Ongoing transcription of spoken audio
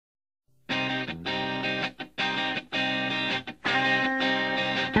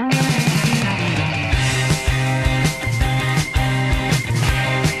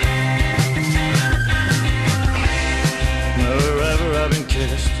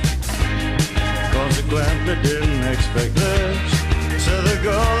Consequently didn't expect this. Said the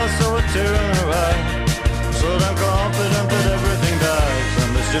girl I saw a tear in her eye. So I'm confident that everything dies,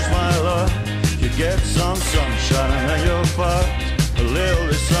 and it's just my luck. You get some sunshine and then you're fucked. A little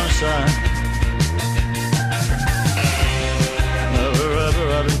bit sunshine. Never ever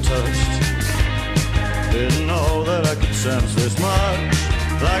I've been touched. Didn't know that I could sense this much.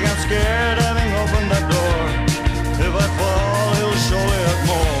 Like I'm scared having opened that door. If I fall, he'll surely hurt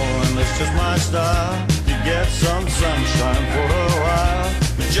more. And it's just my style. You get some sunshine for a while,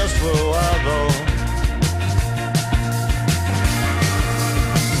 but just for a while though.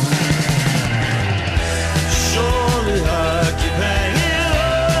 Surely I keep hanging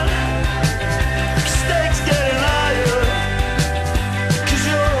on. Stakes getting higher, 'cause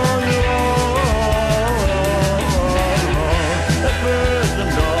you're on your own. At first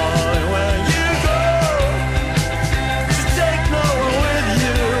and darling, when you go, just take no one with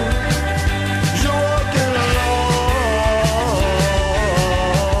you. You're walking alone.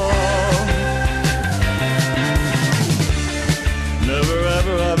 Never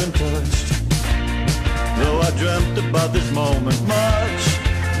ever I've been touched. Though I dreamt about this moment much,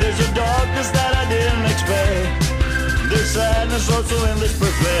 there's a darkness that I didn't expect. There's sadness also in this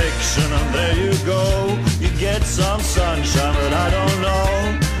perfection. And there you go, you get some sunshine, but I don't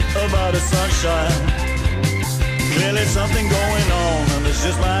know about the sunshine. Clearly something going on, and it's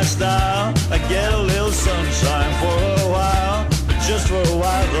just my style. I get a little sunshine for a while, but just for a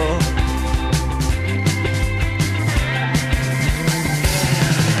while though.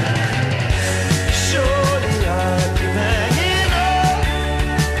 Surely I keep hanging on.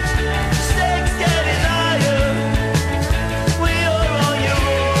 Stakes getting higher. We are on your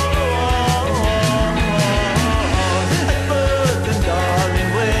own. At birth and darling,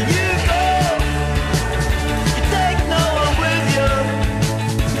 when you go, you take no one with you.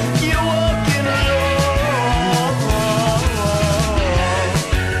 You're walking alone.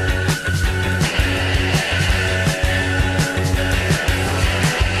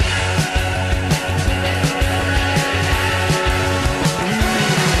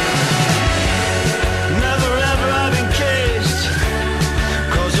 Never ever I've been kissed.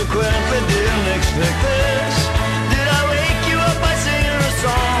 Consequently didn't expect this. Did I wake you up by singing a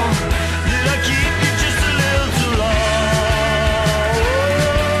song? Did I keep you just a little too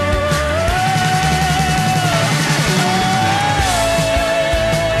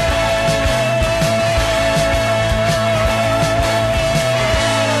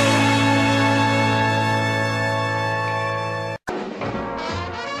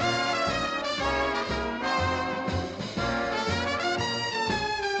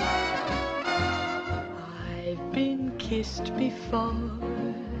I've been kissed before.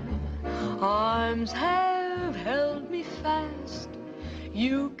 Arms have held me fast.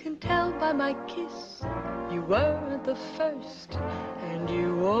 You can tell by my kiss you weren't the first, and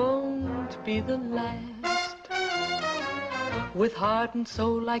you won't be the last. With heart and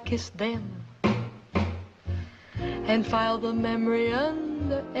soul I kissed them and file the memory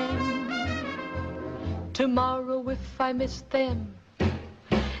under N. Tomorrow if I miss them,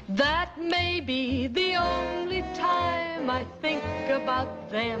 that may be the only time I think about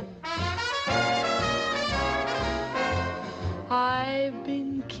them. I've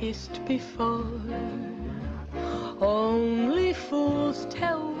been kissed before. Only fools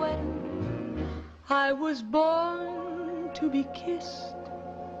tell when. I was born to be kissed,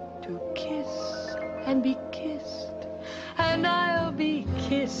 to kiss and be kissed, and I'll be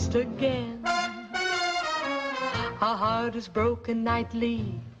kissed again. A heart is broken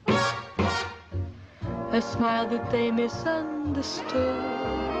nightly, a smile that they misunderstood.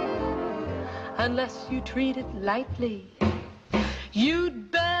 Unless you treat it lightly,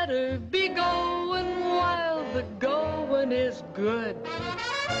 you'd better be going while the going is good.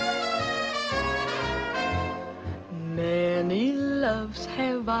 Many loves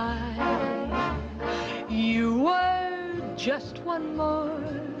have I. You were just one more.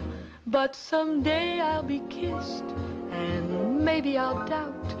 But someday I'll be kissed, and maybe I'll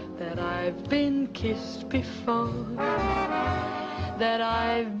doubt that I've been kissed before, that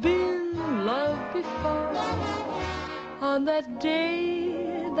I've been loved before. On that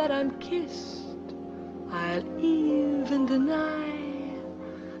day that I'm kissed, I'll even deny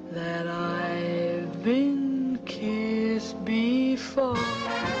that I've been kissed before.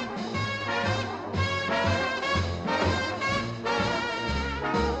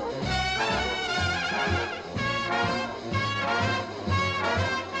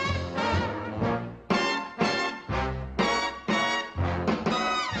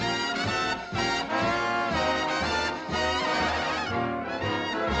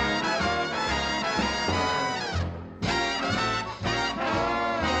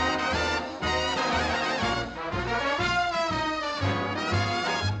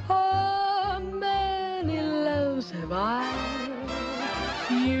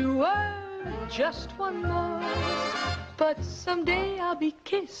 You were just one more, but someday I'll be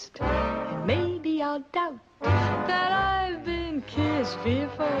kissed, and maybe I'll doubt that I've been kissed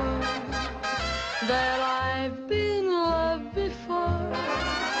before, that I've been loved before.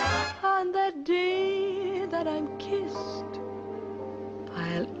 On that day that I'm kissed,